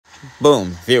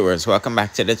Boom, viewers, welcome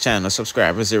back to the channel.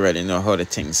 Subscribers, you already know how the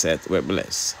thing set. We're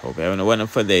blessed. Hope you're having a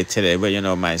wonderful day today. But you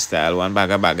know my style. One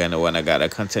bag and the one I gotta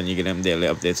continue getting them daily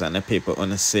updates on the people on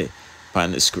the see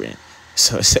on the screen.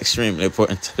 So it's extremely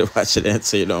important to watch it in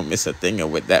so you don't miss a thing.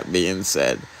 And with that being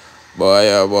said,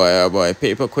 boy, oh boy, oh boy,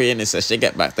 people Queenie says she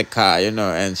get back the car,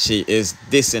 and she is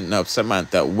dissing up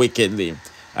Samantha wickedly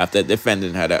after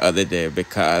defending her the other day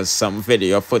because some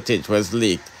video footage was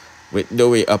leaked with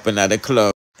Dewy up in the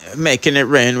club. Making it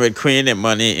rain with Queenie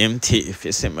money, him thief.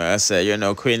 You see me, I say,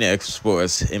 Queenie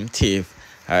exposed him thief,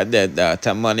 her dead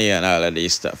daughter money and all of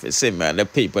these stuff. You see me, and the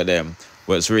people them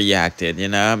was reacting, you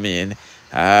know what I mean?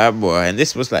 Ah, boy, and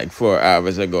this was like 4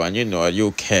 hours ago, and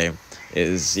UK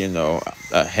is,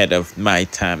 ahead of my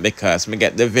time because me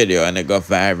get the video and it got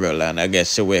viral, and I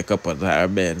guess she wake up on her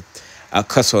bed. I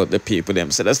cuss out the people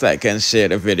them. So that's like I can share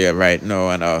the video right now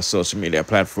on our social media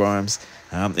platforms.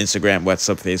 Instagram,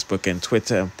 WhatsApp, Facebook, and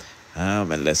Twitter.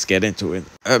 And let's get into it.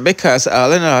 Because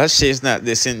all in all, she's not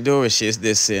dissing Dewy, she's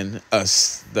dissing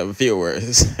us, the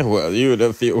viewers. Well, you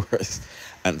the viewers.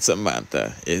 And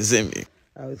Samantha, is in me.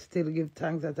 I will still give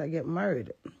thanks that I get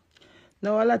married.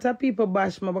 Now, a lot of people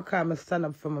bash me because I stand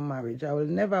up for my marriage. I will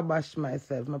never bash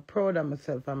myself. I'm proud of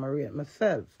myself. I'm rate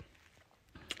myself.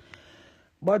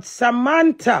 But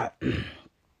Samantha,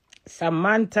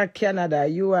 Samantha Canada,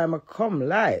 you are come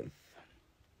live.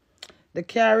 The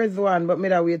car is one, but me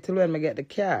da wait till when me get the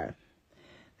car.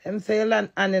 Them say you land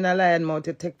hand in a lion mouth,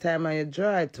 you take time and you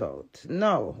dry it out.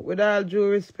 No, with all due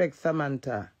respect,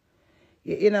 Samantha,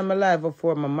 you in my life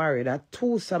before me married. I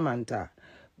two Samantha.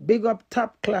 Big up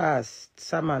top class,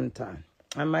 Samantha.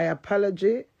 And my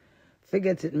apology,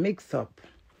 forget it mixed up.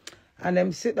 And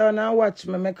them sit down and watch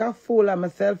me make a fool of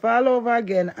myself all over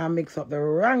again and mix up the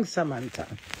wrong Samantha.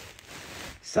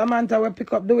 Samantha will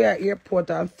pick up Dewy at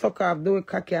airport and suck off Dewy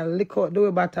cocky and lick out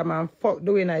Dewy bottom and fuck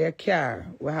Dewy in your car.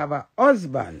 We have a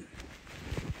husband.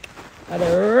 And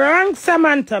the wrong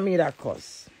Samantha me that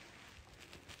cuss.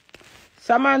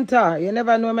 Samantha, you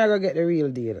never know me I go get the real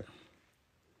deal.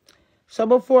 So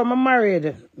before I'm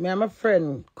married, me and my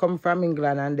friend come from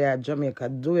England and they are Jamaica.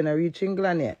 Dewy not reach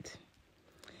England yet.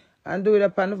 And Dewy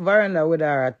up on the veranda with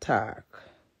her attack.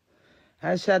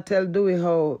 And she tell Dewy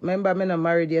how, remember me not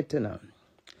married yet,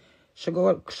 She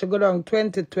go down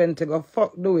 2020, go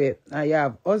fuck Dewy, and you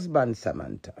have husband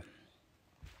Samantha.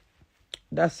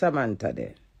 That's Samantha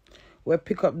there. We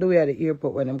pick up Dewy at the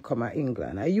airport when them come to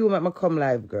England. And you make me come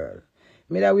live, girl.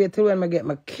 Me that wait till when I get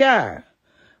my car.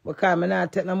 Because I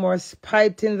not take no more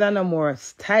spitings and no more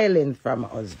styling from my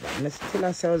husband. I still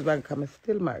I say husband because I'm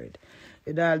still married.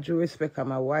 With all due respect of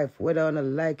my wife, whether I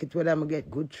don't like it, whether I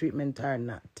get good treatment or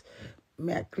not.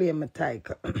 Me I claim my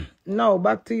title. Now,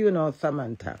 back to you now,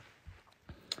 Samantha.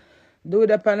 Do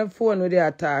it up on the phone with your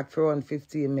talk for around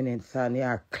 15 minutes and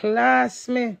you class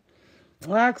me.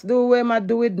 Ask do what I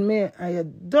do with me. And you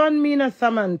done me no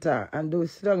Samantha. And do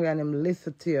sit down and him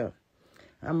listen to you.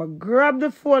 I'm going to grab the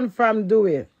phone from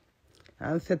Dewy.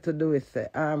 And say to Dewy, say,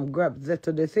 grab that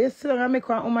to Dewy. Say, sit down and make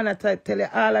one woman that tell you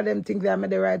all of them things that I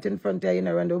made right in front of you,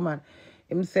 around the woman.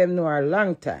 Him say him know a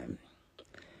long time.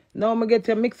 Now I get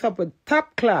you mixed up with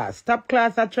top class. Top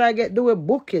class I try to get Dewy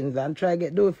bookings and try to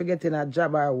get Dewy for getting a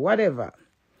job or whatever.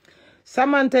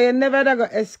 Samantha, you never go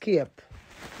escape.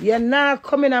 You're not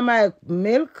coming on my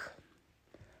milk.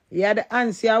 You're the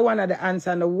answer, you're one of the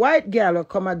answers. And the white girl will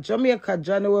come at Jamaica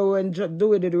January when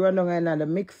Dewy did run down and the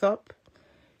mix up.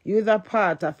 You're a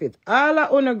part of it. All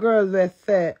the other girls they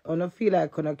say, I don't feel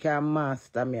like I can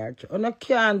master me. I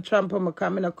can't trample me because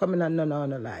I'm not coming on none of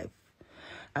the life.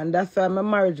 And that's why my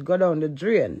marriage go down the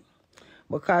drain.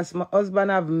 Because my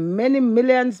husband have many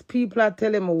millions people are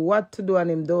telling me what to do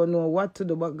and him don't know what to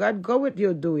do. But God go with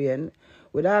you doing.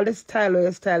 With all the style of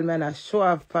your style, man, I show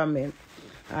off for me.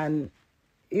 And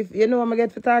if you know when I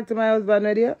get to talk to my husband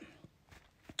with you,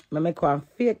 I make one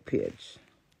fake page.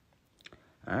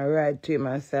 I write to him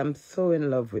and say, I'm so in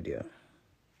love with you.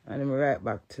 And him write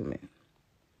back to me.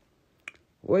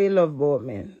 What you love about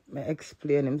me? I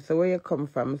explain him. So where you come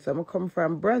from? So I come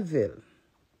from Brazil.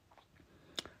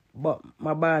 But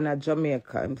my born at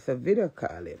Jamaica. Him say video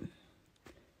call him.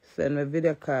 Send me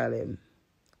video call him.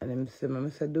 And him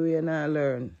say, do you not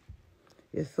learn?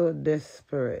 You're so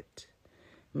desperate.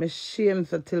 Me shame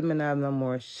so till me not have no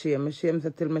more shame. Me shame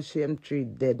so till my shame tree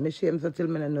dead. Me shame so till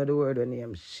me not know the word when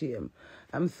I'm shame.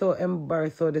 I'm so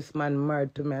embarrassed how this man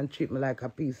married to me and treat me like a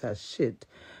piece of shit.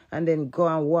 And then go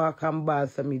and walk and ball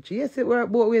some each. Yes, it work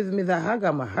both ways. Me a hag,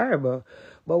 I'm a horrible.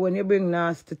 But when you bring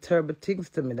nasty, terrible things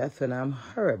to me, that's when I'm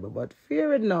horrible. But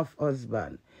fear enough,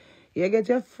 husband. You get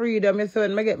your freedom. You say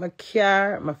when I get my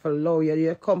car, I follow you.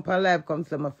 You come for life, come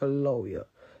say I follow you.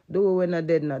 Do when I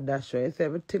did not dash right. It's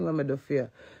everything when I do for you.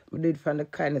 I did from the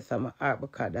kindness of my heart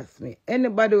because that's me.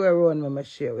 Anybody who around me, I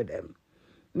share with them.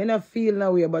 Me not feel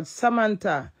no way, but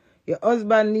Samantha, your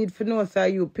husband need to know so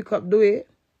you pick up Dewy,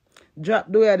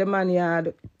 drop Dewy at the man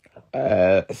yard.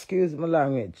 Excuse my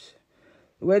language.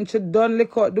 When she done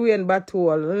lick out Dewy in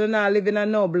battle, you not live in a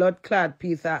no blood clot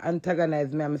piece that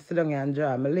antagonize me. I'm sit down here and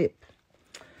draw my lip.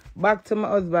 Back to my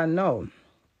husband now.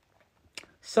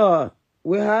 So,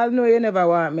 we all know you never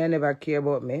want me, you never care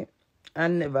about me,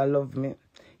 and never love me.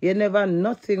 You never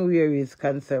nothing where is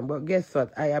concerned. But guess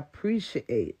what? I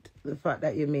appreciate the fact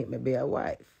that you make me be a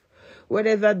wife.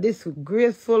 Whether it's a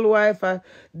disgraceful wife, a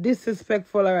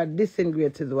disrespectful, or a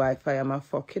disintegrated wife, I am a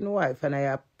fucking wife. And I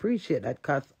appreciate that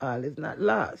because all is not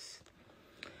lost.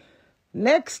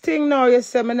 Next thing now, you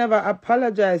say me never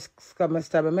apologize,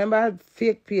 Mr. Remember I had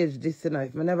fake page this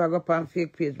night. I never go up on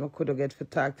fake page, I could get for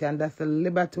talk to you. And that's the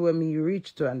liberty where me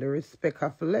reach to and the respect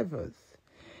of levels.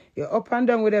 You're up and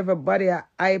down with everybody, a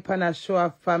hype and a show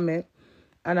of family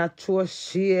and a show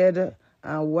shade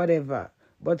and whatever.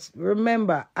 But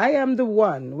remember, I am the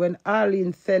one when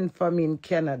Arlene sent for me in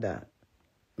Canada.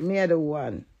 Me are the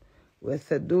one. We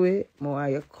said, Dewy, more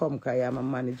you come because I am a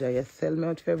manager. You sell me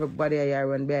out for everybody. I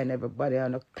run behind everybody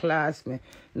on the class. Me.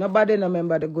 Nobody no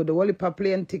remember the good. The only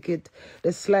plane ticket,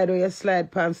 the slide where you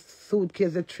slide past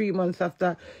suitcase the 3 months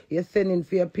after you send in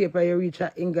for your paper, you reach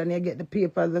at England, you get the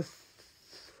papers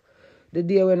the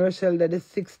day when Rochelle did the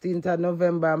 16th of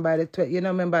November and by the 20th. You know,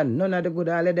 remember none of the good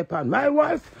all the pan. My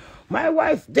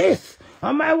wife this,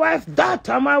 and my wife that,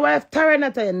 and my wife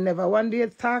Taranata. You never one day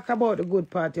talk about the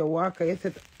good part you walk. You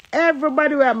said,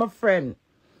 everybody where I'm a friend,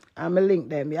 I'm a link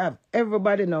them. You have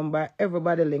everybody number,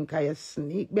 everybody link. You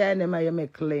sneak behind them and you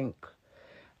make link.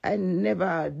 I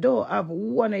never don't have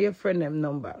one of your friend them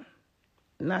number.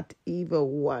 Not even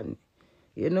one.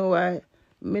 You know why?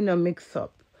 Me no mix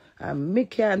up. And me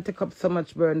can't take up so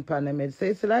much burn pan them. So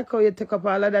it's like how you take up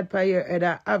all of that by your head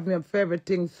and have me up for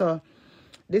everything. So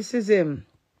this is him.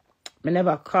 Me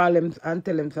never call him and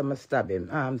tell him so I stab him.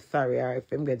 I'm sorry or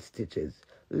if him get stitches.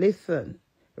 Listen.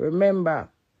 Remember,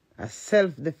 a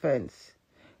self-defense.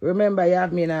 Remember, you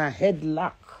have me in a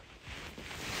headlock.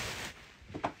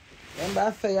 Remember,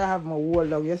 I say you have my hold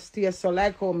down. You stay so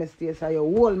like how me stay, so you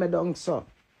hold me down so.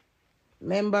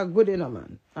 Remember, good enough,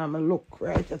 man. I'm a look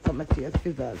right as I'm a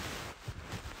scissors.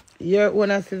 Your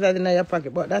own scissors in your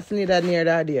pocket, but that's neither near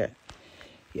that there.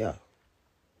 Yeah.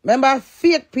 Remember,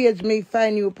 fake page me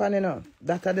find you upon, you know.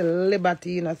 That's the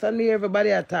liberty, you know. So me everybody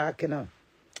attack, you know.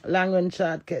 Long run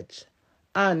short catch.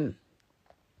 And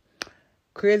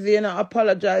crazy, you know,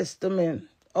 apologize to me.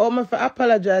 Oh, if I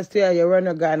apologize to you, you run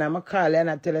your gun, I'm going to call you and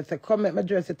I tell you, say, come make me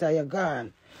dress it or you're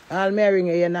gone. I'll me ring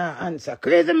you, you not answer.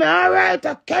 Crazy me, all right,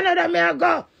 to Canada, me I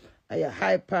go. And you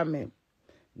hype on me.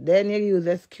 Then you use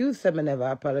excuse, say me never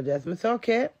apologize. I say,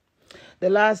 okay. The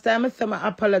last time I said I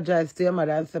apologize to your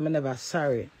mother, I said I never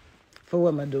sorry for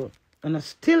what I do. And I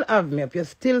still have me up. You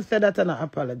still say that an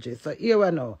apology. So here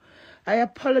we know. I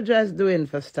apologize doing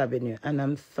for stabbing you, and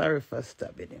I'm sorry for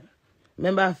stabbing you.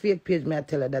 Remember a fake page, me I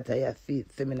tell her that I see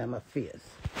me in my face.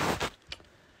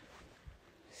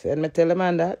 Said me tell the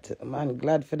man that. I'm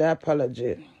glad for the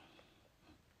apology.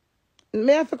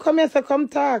 Me have to come here to come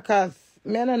talk, because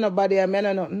me no nobody and me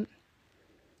no nothing.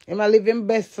 Him a living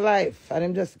best life, and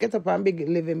him just get up and be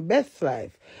living best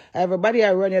life. Everybody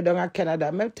I run you down in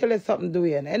Canada. Me tell you something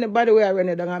doing. Anybody where I run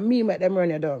you down, and me make them run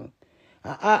you down.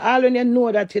 All when you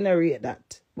know that you narrate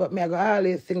that. But me I go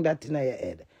always sing that in your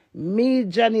head. Me,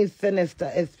 Johnny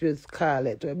Sinister, excuse call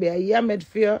it. Will be a yammed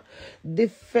for you,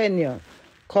 defend you.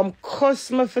 Come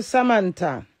cuss me for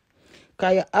Samantha.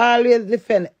 Because you always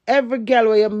defend every girl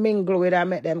where you mingle with, I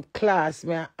make them class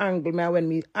me and angle me. And when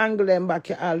me angle them back,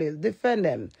 you always defend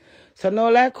them. So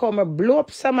now like how me blow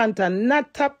up Samantha,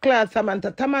 not top class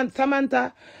Samantha.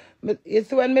 Samantha, you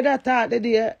see when me that talk the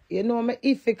day, you know me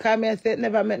iffy because me I say it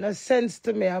never make no sense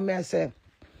to me. And me I say,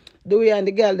 Dewy and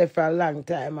the girl there for a long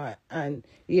time and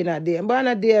you know there. But on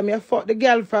a day, me I fought the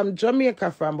girl from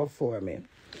Jamaica from before me.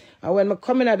 And when me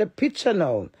coming at the picture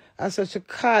now, I said she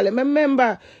call him.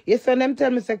 Remember, yes, when them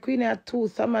tell me say Queenie had two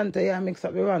Samantha, yeah, mix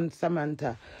up the one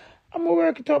Samantha. I'm gonna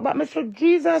work it out, but I said,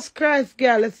 Jesus Christ,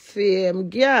 girl, the same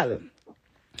girl.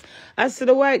 I said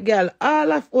the white girl,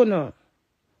 all of Uno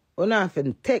have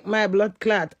to take my blood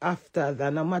clot after,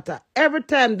 and no matter every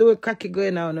time do a cocky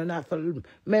going on, you have to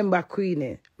remember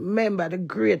Queenie, remember the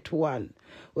great one.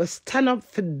 We stand up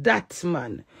for that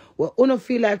man. We Uno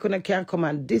feel like Uno can't come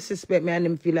and disrespect me, and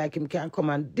him feel like him can't come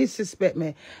and disrespect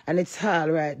me, and it's all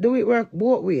right. Do it work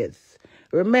both ways.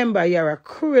 Remember, you're a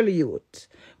cruel youth.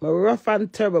 I'm rough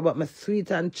and terrible, but I'm sweet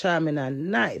and charming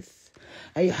and nice.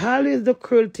 And you always do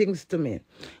cruel things to me.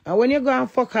 And when you go and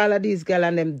fuck all of these girls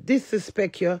and them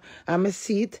disrespect you and me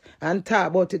see it and talk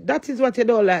about it, that is what you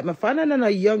don't like. My father and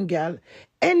a young girl,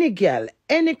 any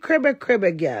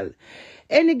crabby girl,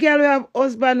 any girl who have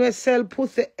husband will sell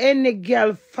pussy, any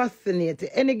girl fascinated,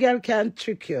 any girl can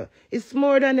trick you. It's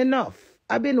more than enough.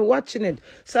 I've been watching it.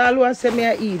 So I always say me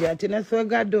an idiot. And that's what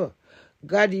God do.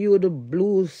 God, you the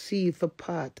blue sea for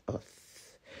part us.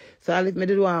 So if me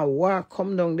did want to walk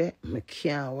come down there, me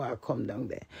can't walk come down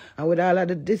there. And with all of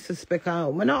the disrespect, I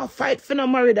not fight for no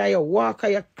married and you walk or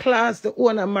your class the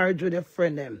owner marriage with your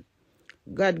friend them.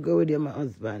 God go with you, my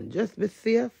husband. Just be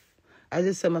safe. I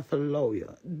just say I follow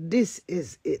you. This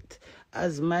is it.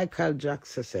 As Michael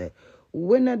Jackson said,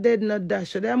 when I dead not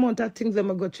dash, the amount of things I'm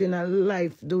going to go through in a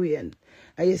life doing.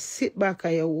 And you sit back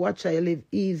and you watch and you live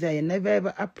easy and you never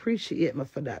ever appreciate me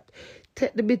for that.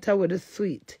 Take the bitter with the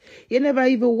sweet. You never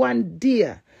even one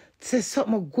day say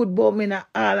something good about me in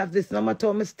all of this, no matter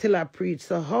how me still a preach.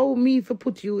 So how me if I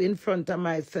put you in front of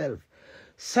myself?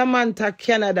 Samantha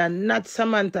Canada, not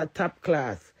Samantha top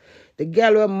class. The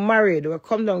girl who married, will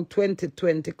come down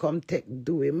 2020, come take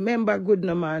Dewy. Remember good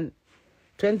no man,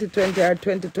 2020 or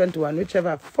 2021,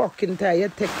 whichever fucking time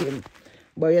you take him.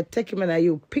 But you take him and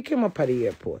you pick him up at the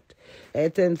airport. And you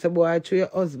tell him, say, boy, to your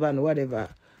husband, whatever.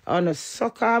 I want to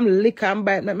suck him, lick him,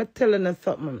 bite me. I'm telling you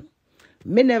something.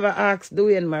 Me never asked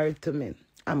Dewy and married to me.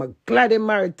 I'm glad he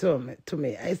married to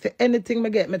me. I say anything me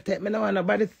get, me take. Me no want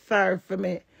nobody sorry for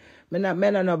me. Me not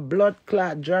no blood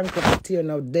clot, drunk up tea,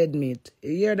 no dead meat.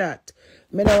 You hear that?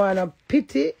 Me no want no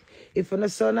pity. If you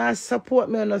son not support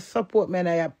me or no support me, and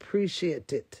I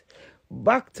appreciate it.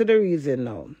 Back to the reason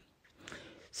now.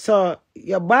 So,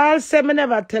 your ball say me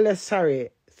never tell you sorry.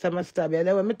 So I stab you.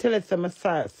 Then when me tell you I'm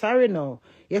sorry. Sorry now.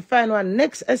 You find one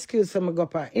next excuse so I go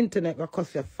up on internet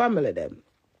because your family them.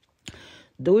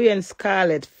 Dewy and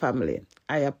Scarlett family.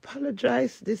 I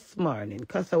apologize this morning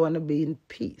because I want to be in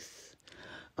peace.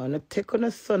 I want to take on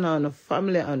a son and a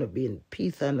family. I want to be in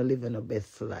peace and live in the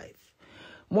best life.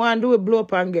 I want to do a blow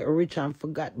up and get rich and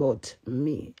forget about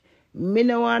me. Me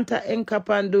no want to ink up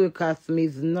and do it because me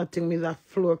is nothing. Me is a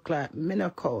floor clerk. Me no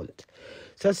count.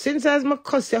 So since as my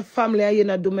cuss your family and you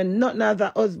not do me nothing as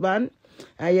a husband,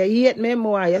 and you hate me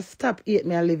more, you stop hate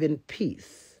me and live in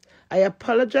peace. I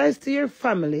apologize to your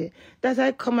family that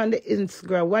I come on the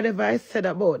Instagram, whatever I said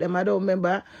about them, I don't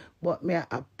remember, but me I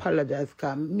apologize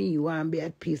because me want to be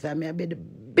at peace and me I be the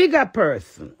bigger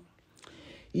person.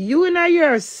 You know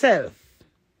yourself.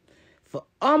 For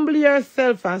humble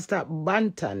yourself and stop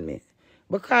banting me.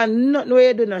 Because nothing way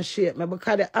you do not shape me.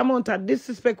 Because the amount of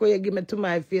disrespect where you give me to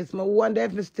my face, I wonder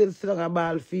if I still sit on a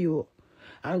ball for you.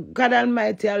 And God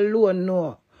Almighty alone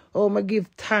know how I give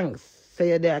thanks, say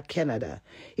you're there in Canada.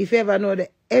 If you ever know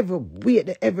that every weight,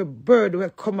 every bird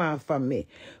will come out from me.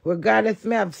 Regardless,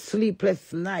 me have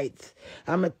sleepless nights.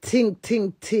 I'm a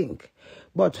think.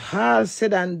 But all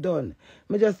said and done,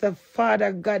 me just say,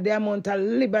 Father God, the amount of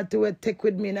liberty we take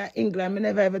with me in England, me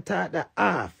never ever thought that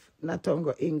half, not to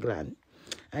go England.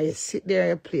 And you sit there and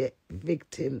you play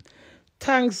victim.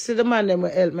 Thanks to the man that will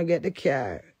help me get the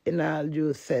car in all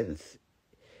due sense.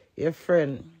 Your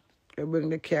friend, you bring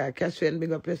the car, catch you and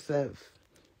big up yourself.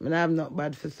 I have not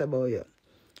bad for say about you.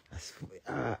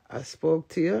 I spoke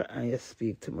to you and you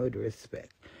speak to me with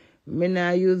respect. Me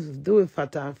not use Dewy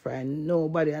fat and fry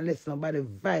nobody unless nobody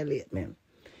violate me.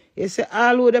 You see,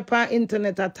 all who the on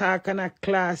internet attack and a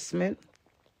class me,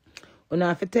 you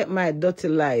have to take my dirty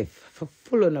life for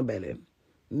full on the belly.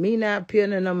 Me not pay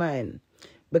no mind.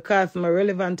 Because I'm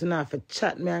relevant enough for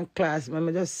chat me and class me.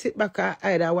 I just sit back and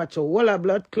either watch a whole of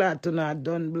blood clot to not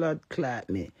done blood clot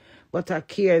me. But I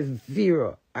care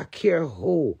zero. I care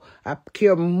who. I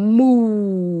care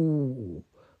moo.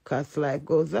 Because life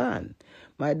goes on.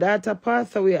 My daughter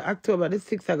passed away October the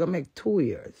 6th. I'm going to make 2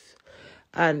 years.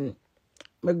 And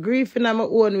my grief in my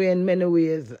own way in many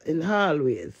ways, in all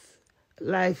ways.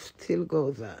 Life still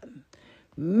goes on.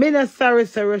 Me not sorry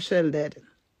Sir Rochelle dead.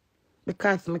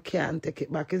 Because I can't take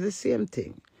it back. It's the same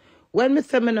thing. When I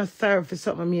say I'm not sorry for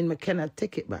something, I mean I cannot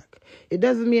take it back. It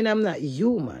doesn't mean I'm not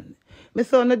human. My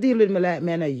son not deal with me like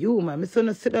me, I'm not human. My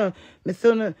son sit down, my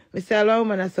son, I say, hello,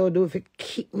 man, I say, do if you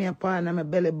kick me upon and my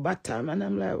belly bottom. And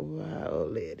I'm like, wow,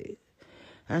 lady.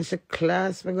 And she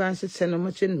class me, and she send a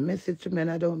much in message to me,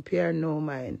 and I don't pay her no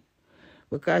mind.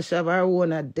 Because she have her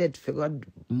own a dead figure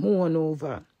mourn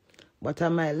over. But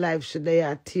on my life, she they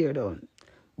are tear down.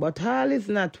 But all is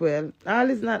not well. All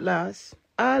is not lost.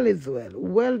 All is well.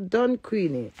 Well done,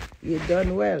 Queenie. You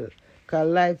done well. Because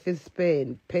life is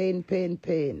pain. Pain, pain,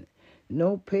 pain.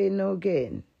 No pain, no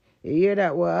gain. You hear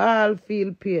that? We all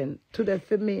feel pain. Today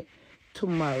for me,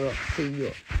 tomorrow for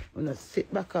you. When I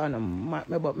sit back on and mark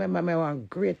me, but remember me one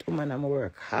great woman and I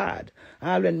work hard.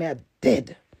 All when me are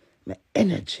dead, my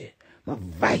energy, my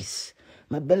vice,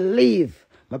 my belief,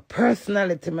 my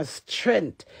personality, my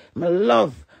strength, my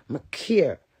love, my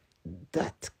care,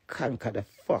 that conquer the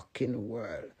fucking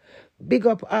world. Big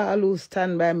up all who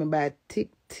stand by me by thick,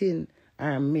 thin,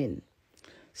 or min.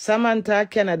 Samantha,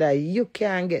 Canada, you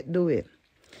can't get Dewy.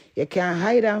 You can't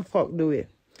hide and fuck Dewy.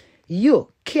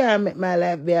 You can't make my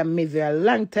life be a misery. A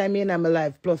long time in my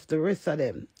life plus the rest of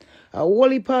them. A whole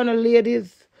heap of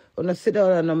ladies wanna sit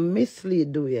down and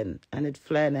mislead Dewy and it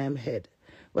fly in them head.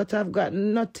 But I've got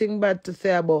nothing bad to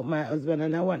say about my husband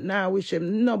and I want now wish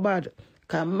him no bad.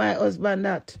 Cause my husband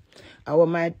that. I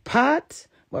want my part,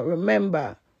 but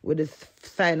remember with the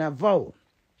sign of vow.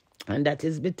 And that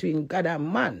is between God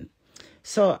and man.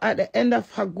 So at the end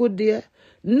of a good day,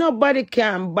 nobody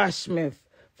can bash me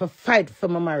for fight for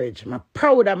my marriage. I'm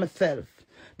proud of myself.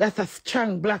 That's a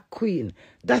strong black queen.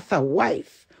 That's a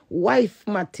wife. Wife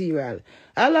material.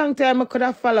 A long time I could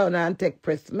have followed and take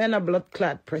press. Men a blood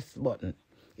clot press button.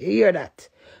 You hear that?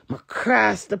 I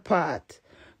cross the path.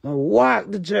 I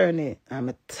walk the journey.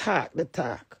 I talk the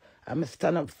talk. I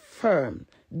stand up firm.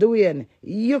 Dewy,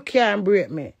 you can't break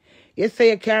me. You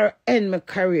say you can't end my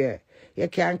career. You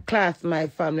can't class my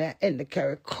family and end the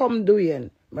career. Come Dewy,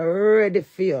 I'm ready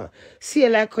for you. See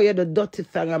like how you do dirty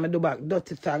thing, I'm do back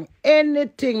dirty thing.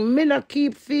 Anything, me not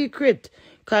keep secret.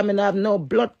 Because I have no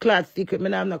blood clot secret.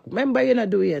 Me have no, remember you not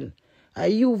Dewy.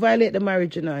 You violate the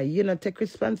marriage, you know. You not take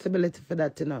responsibility for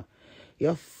that, you know.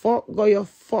 You fuck, go, you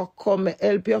fuck, come, me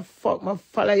help you, fuck, me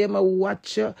follow you, me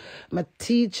watch you, me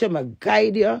teach you, me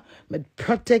guide you, me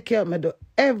protect you, me do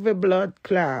every blood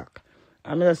clot.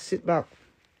 I'm going to sit back.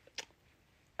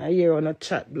 I hear on a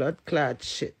chat blood clot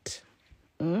shit.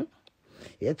 You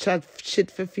chat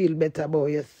shit for feel better about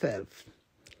yourself.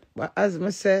 But as I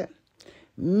say,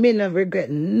 me never regret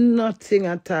nothing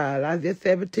at all. As you say,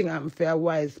 everything happen for a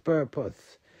wise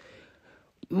purpose.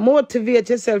 Motivate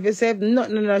yourself. You say, if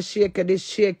nothing no shake you, this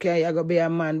shake you, you're going to be a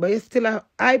man. But you still a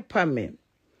hype on me.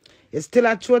 You still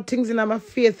a throw things in my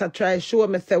face. I try to show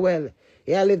me, say, well,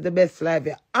 you live the best life.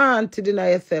 You aunted in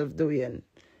yourself, Dewy.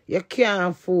 You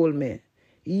can't fool me.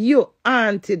 You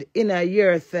aunted in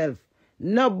yourself.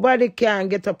 Nobody can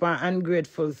get up and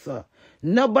ungrateful, sir.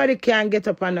 Nobody can get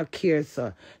up and not care,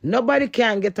 sir. Nobody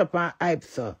can get up and hype,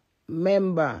 sir.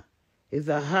 Remember, it's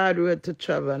a hard road to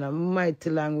travel and a mighty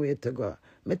long way to go.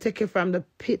 Me take you from the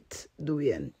pit,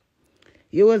 Dewy.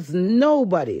 You was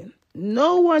nobody.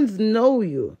 No one's know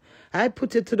you. I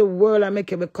put you to the world and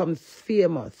make you become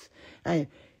famous. And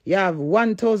you have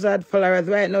 1,000 followers.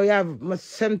 Right now you have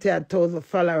 70,000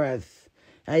 followers.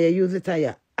 And you use it and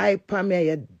you hype on me,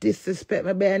 you disrespect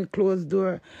me behind closed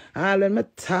door. And when I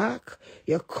talk,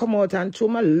 you come out and show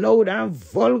me loud and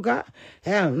vulgar.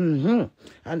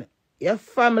 And your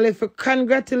family for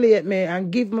congratulate me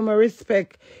and give me my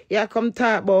respect. You come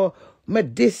talk about me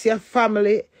diss your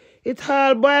family. It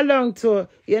all boils down to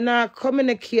you not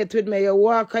communicate with me. You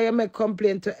walk and you make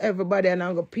complaint to everybody and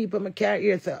I go people me can't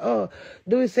hear say, oh,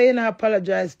 do you say you not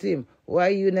apologize to him? Why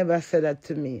you never said that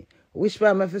to me? Which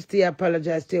one I still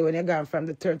apologize to you when you gone from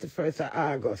the 31st of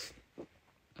August?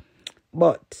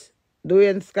 But Dewy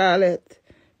and Scarlett,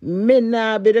 me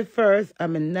not be the first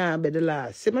and me not be the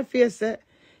last. See my face, eh?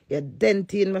 You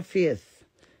dent in my face.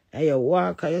 And you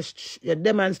walk and you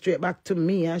demonstrate back to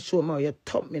me and show me how you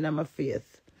thump me in my face.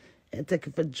 And take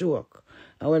it for joke.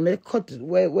 And when me cut it,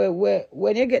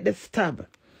 when you get the stab,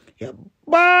 you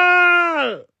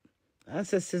ball! I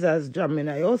say scissors jamming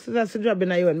at you. Oh, scissors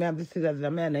jamming at you when me have the scissors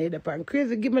and me and I hit up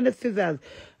crazy, give me the scissors.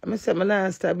 And I say, I'm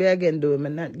not stab you again, though.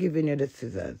 I'm not giving you the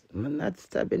scissors. I'm not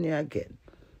stabbing you again.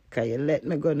 Because you let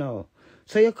me go now.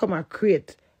 So you come and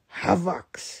create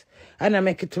havocs. And I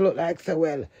make it look like, so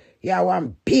well, you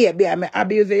want baby, I'm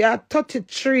abusing. You're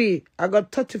 33, I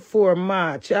got 34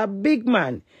 March. You're a big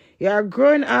man. You're a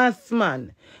grown ass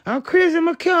man. I'm crazy,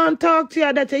 I can't talk to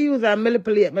you that you use and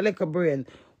manipulate my little brain.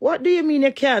 What do you mean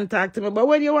you can't talk to me? But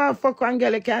when you want to fuck one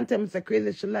girl, you can't tell me so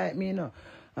crazy she like me, you know.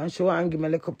 And she want to give me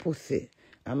a little pussy.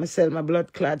 And I sell my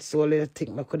blood clot soul, you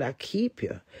think I could have keep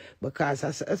you. Because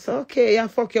I said, it's okay, you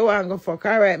fuck, you want to go fuck.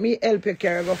 All right, me help you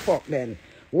carry go fuck then.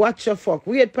 Watch your fuck.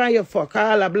 Wait for your fuck.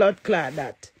 All a blood clot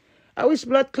that. I wish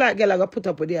blood clot girl I go put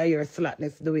up with your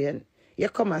slackness doing. You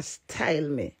come and style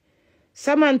me.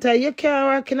 Samantha, you can't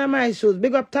walk in my shoes.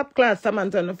 Big up top class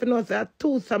Samantha. If you know, there are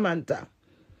two Samantha.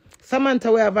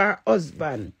 Samantha, we have her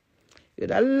husband. You'd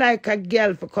like a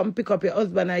girl to come pick up your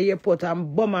husband at the airport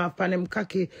and bum off on him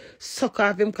cocky, suck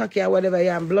off him cocky or whatever you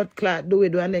and blood clot do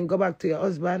it and then go back to your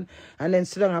husband and then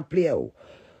sit down and play.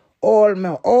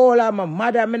 all of my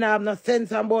mother, me not have no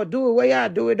sense about do it. What you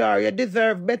do it or you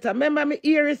deserve better. Remember me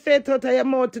hear you say it out of your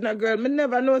mouth in a girl. Me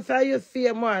never know so you see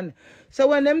him one. So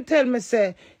when them tell me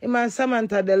say, him and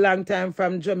Samantha the long time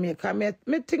from Jamaica,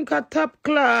 me think a top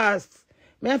class.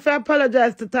 Me have to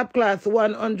apologize to top class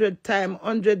 100 times,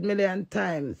 100 million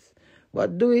times.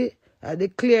 But do it, I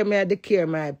declare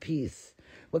my peace.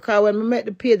 Because when me make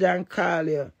the page and call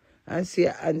you and see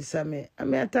you answer me,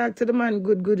 I talk to the man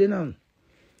good, you know.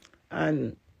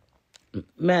 And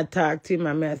I talk to him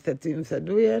and I said to him,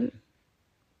 Dwayne,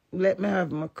 let me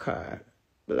have my car.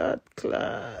 Blood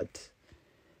clot.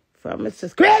 From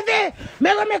Mrs. Crazy!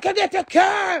 Me gonna make you get a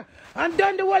car and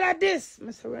done the whole of this. I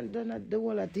said, when done the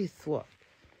whole of this what?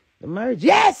 The marriage?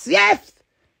 Yes!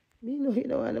 Me know you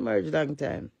don't want the marriage long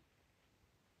time.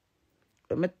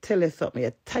 But me tell you something,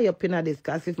 you tie up in this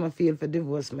because if I feel for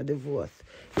divorce, me divorce.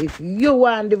 If you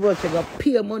want divorce, you gotta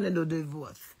pay money to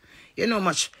divorce. You know how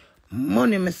much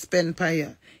money me spend per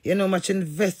year. You know how much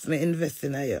invest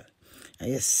in a year.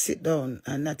 And you sit down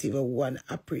and not even one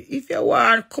appreciate. If you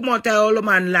want come out of all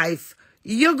man life,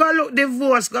 you go look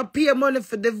divorce, go pay money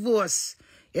for divorce.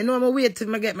 You know I'm wait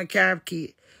till I get my car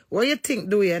key. What you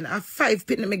think doing? I 5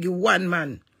 penny me give one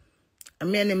man.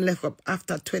 And me and him left up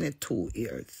after 22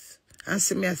 years. And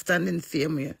see me standing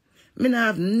same way. Me not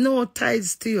have no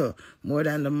ties to you more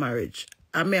than the marriage.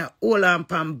 And me hold on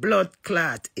pan blood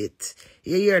clot it.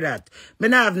 You hear that? Me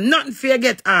not have nothing for you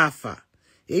get offer.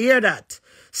 You hear that?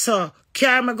 So,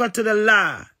 can me go to the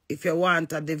law if you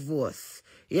want a divorce?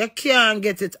 You can't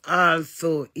get it all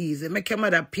so easy. Make your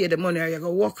mother pay the money or you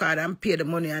go work hard and pay the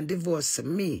money and divorce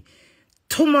me.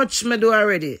 Too much me do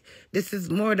already. This is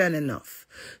more than enough.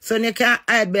 So you can't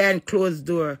hide behind closed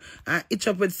door and itch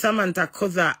up with Samantha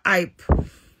cause of hype.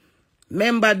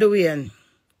 Remember Dowey,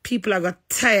 people are got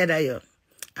tired of you.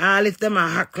 All if them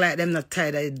are act like them not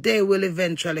tired of you, they will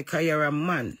eventually call you a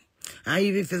man. And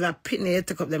even if it's a penny, you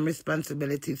take up them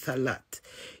responsibilities a lot.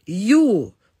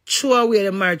 You throw away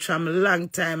the marriage from a long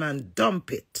time and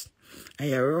dump it. And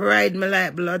you ride me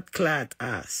like blood clot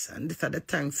ass. And these are the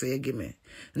thanks you give me.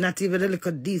 Not even a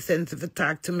little decency to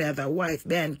talk to me as a wife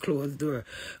behind closed door.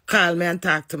 Call me and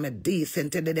talk to me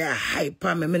decent. They are hype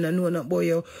on me. I don't know nothing about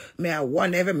you. I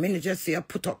want every minute you see you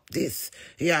put up this.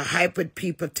 You are hype with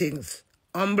people things.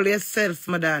 Humble yourself,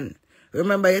 madam.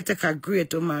 Remember, you take a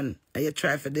great woman and you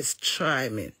try to destroy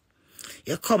me.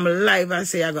 You come live and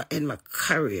say you're going to end my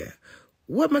career.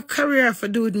 What my career for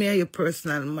do with me and your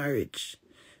personal marriage?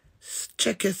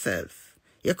 Check yourself.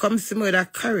 You come see me with a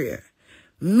career.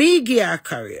 Me give you a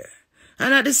career.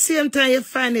 And at the same time, you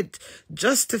find it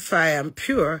justified and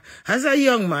pure as a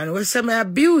young man who say me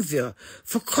abuse you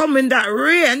for coming that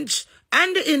range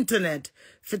and the internet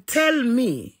for tell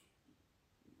me.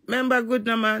 Remember good,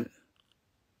 no man?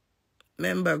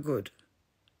 Remember good.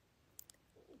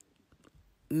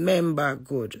 Remember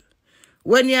good.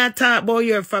 When you talk about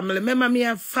your family, remember me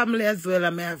have family as well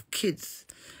and me have kids.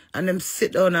 And them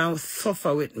sit down and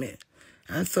suffer with me.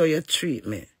 And so you treat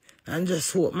me. And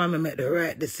just hope mommy make the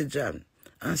right decision.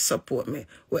 And support me.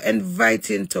 We invite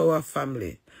you into our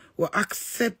family. We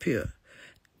accept you.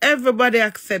 Everybody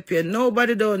accept you.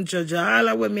 Nobody don't judge you. All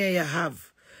of women you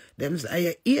have. Them, and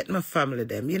you hate my family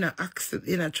them. You know, accept,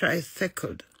 you know, try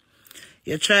second.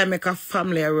 You try to make a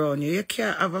family around you. You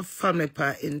can't have a family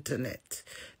per internet.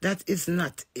 That is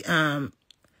not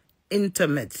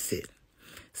intimacy.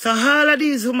 So all of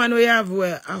these women we have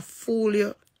where I fool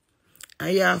you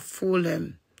and you fool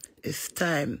them. It's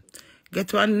time.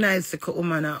 Get one nice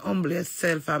woman and humble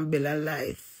yourself and build a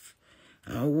life.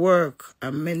 And work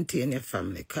and maintain your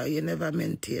family. Because you never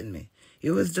maintain me.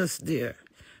 You was just there.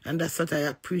 And that's what I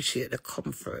appreciate, the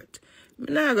comfort.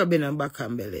 I'm not going to be no back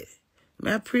and belly.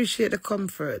 I appreciate the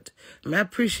comfort. I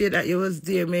appreciate that you was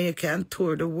there, man, you can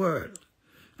tour the world.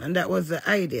 And that was the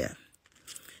idea.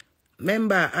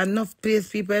 Remember, enough place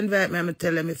people invite me, I'm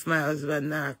tell them if my husband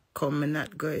not come, I'm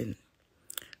not going.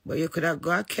 But you could have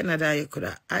gone to Canada, you could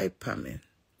have hype on me.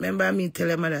 Remember me tell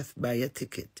them that's buy your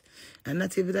ticket. And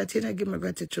not even that you not give me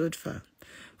gratitude for.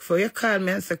 Before you call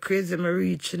me and say crazy, me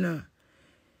reach, you know.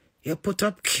 You put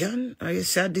up can, or you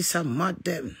say this a mad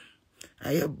them.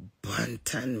 And you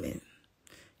bantan me.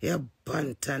 You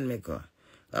bantan me, go.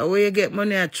 Or where you get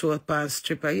money at throw up and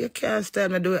stripper, you can't style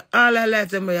me do it. All I life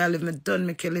them where I live, me done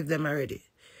make you live them already.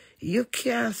 You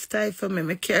can't style for me.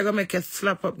 Me can't go make you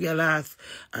slap up your ass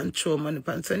and throw money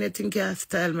pan. So when you think you can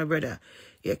style me, brother,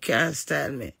 you can't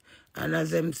style me. And as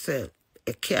them say,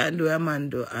 you can't do a man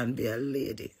do and be a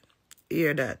lady.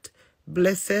 Hear that?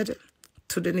 Blessed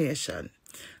to the nation.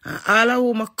 And all of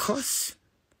whom I cuss,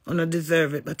 I don't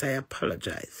deserve it, but I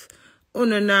apologize.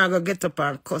 Uno now go get up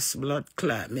and cuss blood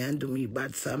clot me and do me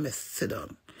bad, so I sit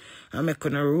down. I'm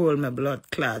gonna roll my blood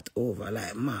clot over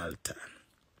like Malta.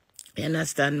 You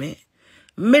understand me?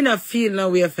 Me not feel no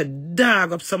way for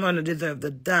dog up someone who deserve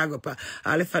the dog up.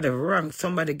 All if I the wrong,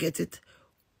 somebody get it,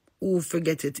 who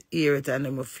forget it, hear it, and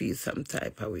them will feel some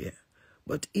type of way.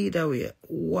 But either way,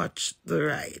 watch the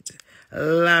ride.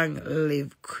 Long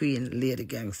live Queen Lady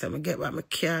Gangster. I get what I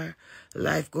care.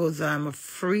 Life goes on. I'm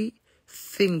free,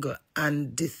 single,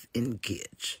 and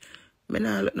disengaged. Me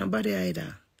not look nobody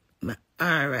either. Me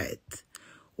alright.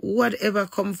 Whatever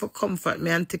come for comfort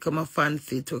me and take my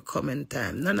fancy to come in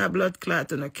time. None of blood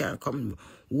clot no can come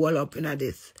wall up in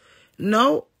this.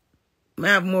 No, I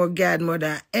have more God more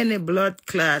than any blood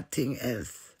clot thing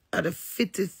else. Are the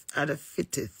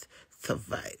fittest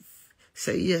survive.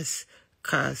 So yes,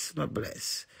 cause my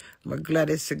bless. My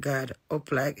gladness to God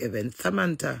up like heaven.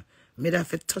 Samantha, me have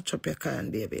to touch up your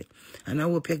can, baby. And I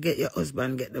hope you get your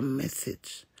husband get the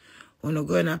message. When you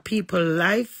go in a people's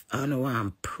life, I don't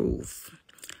want proof.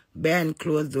 Behind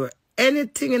closed door,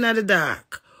 anything in the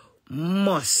dark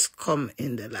must come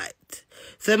in the light.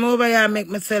 So I'm over here make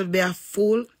myself be a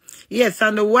fool. Yes,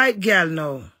 and the white girl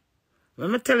now. Let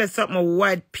me tell you something, a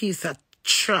white piece of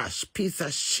trash, piece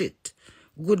of shit.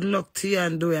 Good luck to you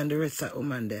and Dewy and the rest of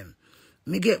woman them.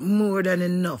 Me get more than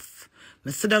enough.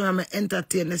 Me sit down and me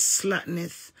entertain the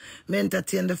slackness. Me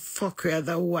entertain the fuckery as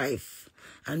a wife.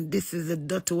 And this is the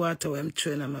dirty water I'm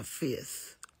throwing on my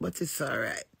face. But it's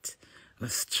alright. I'm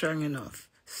strong enough.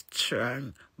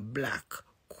 Strong black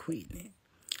Queenie.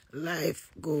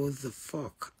 Life goes the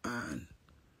fuck on.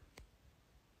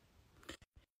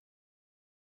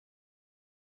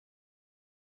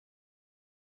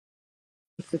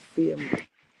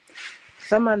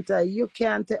 Samantha, you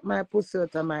can't take my pussy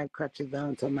out of my crutches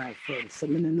down to my front. So I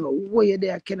don't know where you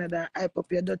there, Canada, hype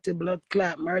up your dirty blood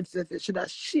clot. Married says you should have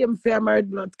shame for your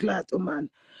married blood clot, woman.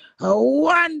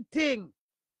 One thing,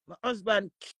 my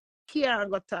husband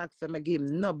can't go talk to me, give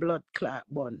him no blood clot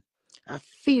bun. A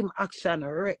film action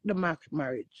wreck the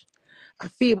marriage. A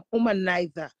film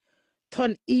humanizer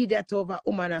turn idiot over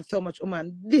woman and so much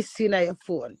woman. This in your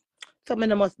phone. Some of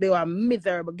them must be a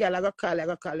miserable girl. I go call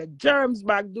it germs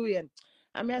back doing.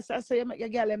 I mean, I say you make your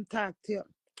girl them talk to you.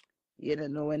 You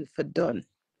don't know when for done.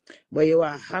 But you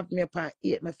want to have me up and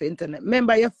eat me for internet.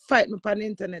 Remember, you fight me upon the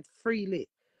internet freely.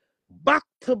 Back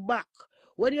to back.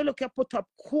 When you look, you put up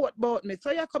quote about me.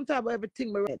 So you come to about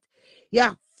everything me read.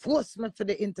 You force me for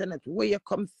the internet where you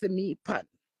come see me pan.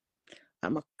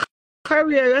 I'm a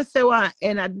career, you say one,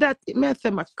 and that it may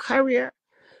say my career.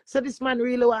 So this man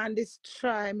really want to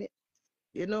destroy me.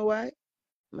 You know why?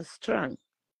 I'm strong.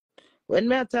 When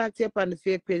me talk to you on the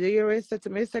fake page, you always say to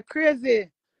me, it's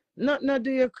crazy. Not do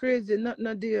you crazy, not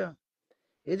do you.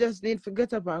 You just need to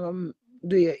get up and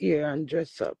do your ear and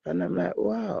dress up. And I'm like,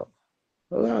 wow.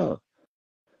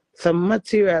 Some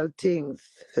material things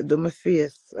to do my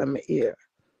face and my ear.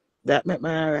 That make me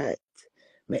alright.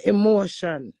 My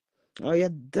emotion. Oh, you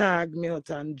dog me out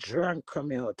and drunk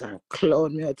me out and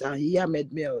clown me out and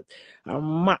yammed me out and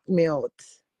mock me out.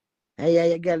 And yeah,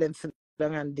 you get them sit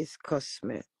down and discuss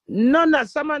me. None of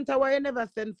Samantha, why you never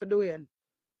send for doing?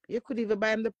 You could even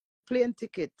buy him the plane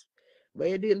ticket. But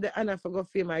you're doing the honor for go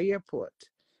film my airport.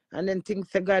 And then things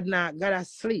say God now, God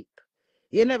asleep.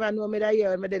 You never know me that year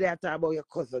when me did talk about your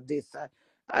cousin this.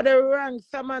 I the wrong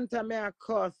Samantha me a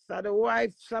cuss. I the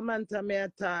wife Samantha me a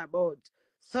talk about.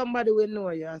 Somebody will know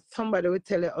you. Somebody will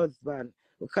tell your husband.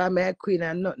 Because me a queen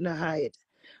and nothing to hide.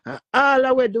 And all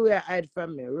I will do is hide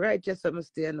from me. Righteous I must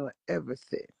stay know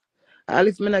everything. At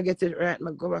least me not get it right,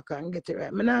 me go back and get it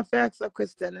right. Me not have to ask a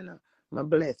question, you know. My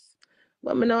bless.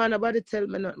 But me not want nobody tell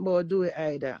me nothing about do it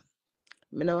either.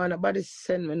 Me not want nobody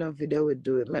send me no video with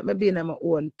do it. Me be in my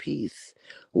own peace.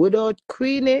 Without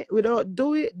Queenie, without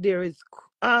do it, there is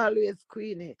always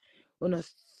Queenie. When I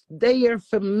there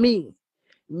for me.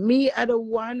 Me are the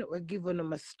one who giving them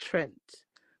my strength,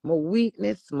 my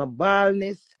weakness, my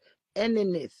baldness,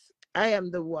 anyness. I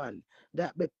am the one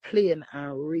that be plain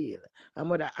and real. And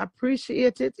what I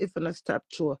appreciate it if I stop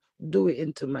to do it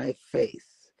into my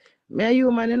face. Me a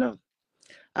human, you know.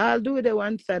 I'll do the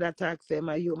one side attack, say I'm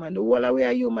a human. The whole way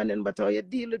a human, but how you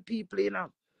deal with people, you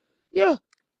know. Yeah.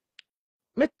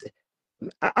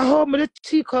 I hold me the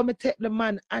cheek, how me take the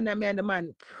man, and I and the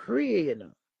man pray, you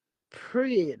know.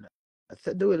 Pray, you know. I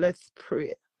said, do it, let's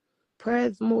pray.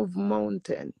 Prayers move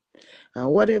mountain. And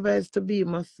whatever is to be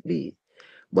must be.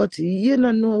 But you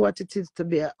don't know what it is to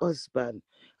be a husband.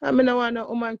 I mean, I want a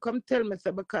woman come tell me,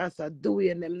 so because I do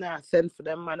it and them not send for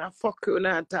them, man. I fuck you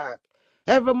not talk.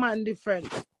 Every man different.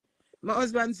 My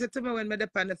husband said to me when I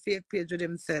on the fake page with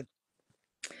him, said,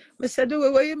 I said, do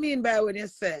it, what you mean by when you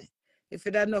say? If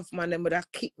it enough man, them would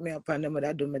have kicked me up and them would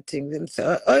have do my things. Them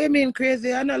say, oh, you mean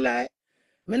crazy? I no lie.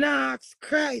 Me not ask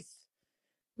Christ.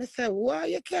 I say, why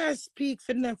you can't speak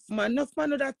for enough man? Enough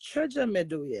man would have treasure me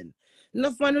doing.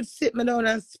 Enough man would sit me down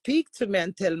and speak to me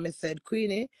and tell me, said,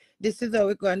 Queenie, this is how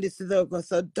we go and this is how we go.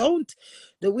 So don't,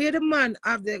 the way the man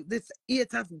have this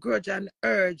hate of grudge and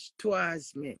urge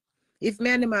towards me. If me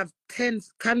and him have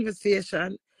tense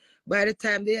conversation, by the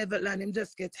time they ever land, him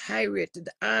just get irate.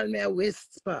 All me a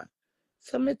whisper.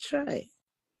 So me try.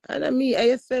 And I me, I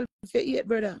yourself, you hate,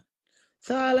 brother.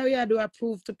 So all of you do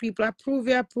approve to people. Approve,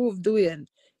 you approve doing.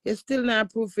 You still not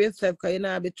approve for yourself because you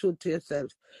not be true to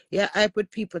yourself. Yeah, I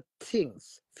put people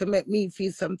things to make me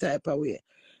feel some type of way.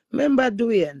 Remember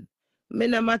doing, me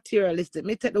not materialistic.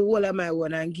 Me take the whole of my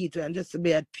one and give to and just to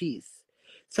be at peace.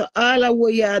 So all of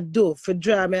what you do for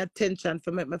draw my attention,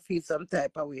 for make me feel some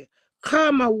type of way.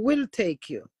 Karma will take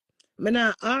you. Me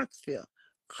not ask for you.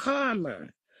 Karma.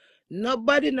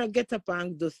 Nobody not get up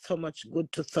and do so much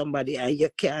good to somebody and you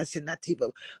can't see that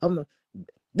even.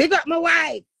 Big up my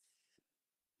wife.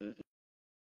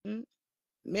 Mm-hmm.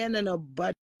 Men and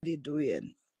nobody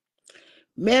doing.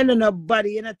 Men and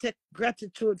nobody, you know, take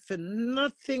gratitude for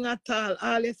nothing at all.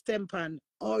 All you stamp on.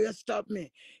 Oh, you stop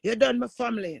me. You done my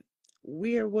family.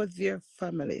 Where was your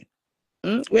family?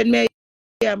 When me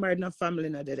I married, no family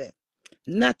not there.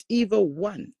 Not even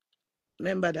one.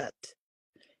 Remember that.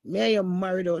 Me I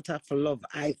married out of love,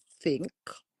 I think.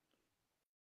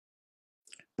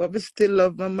 But we still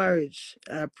love my marriage.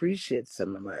 I appreciate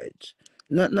some my marriage.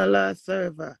 Not no last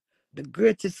forever. The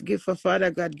greatest gift of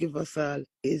Father God give us all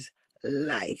is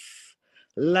life.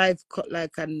 Life cut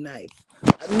like a knife.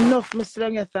 Enough me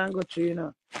slang it and go through, you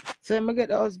know. So I get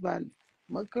the husband.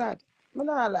 I'm glad. I'm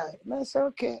not lie. I say,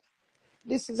 okay,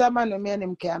 this is a man who me and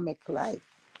him can make life.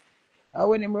 And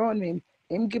when him around me,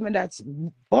 him give me that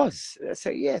buzz. I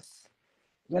say, yes.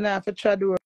 I have to try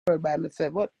the world by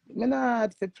myself. But I not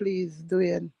hard to please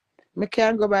doing. I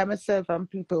can't go by myself and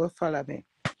people will follow me.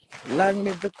 Long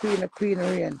live the queen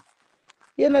reign.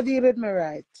 You not deal with me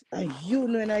right. And you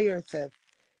know in yourself.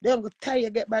 They don't go tell you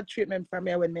get bad treatment from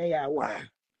me when they are war.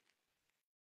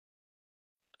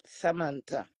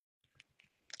 Samantha.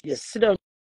 You sit down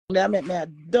there make me a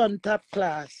done top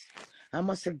class. I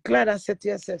must be glad I said to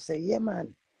yourself, say, yeah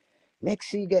man, make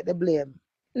sure you get the blame.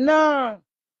 No,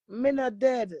 me not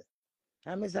dead.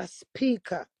 I'm a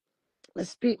speaker. I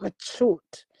speak my truth.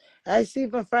 I see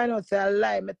if I find out say I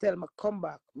lie, I tell me come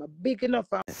back. I'm big enough.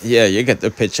 Yeah, you get the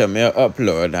picture. Me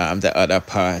upload the other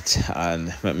part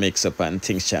and my mix up and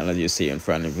things channel you see in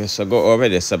front of you. So go over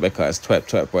this because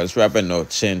 12 was rubbing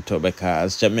out Shinto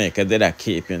because Jamaica did I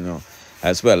keep, you know,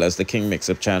 as well as the King Mix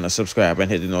Up channel. Subscribe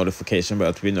and hit the notification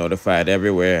bell to be notified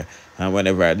everywhere and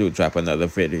whenever I do drop another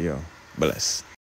video. Bless.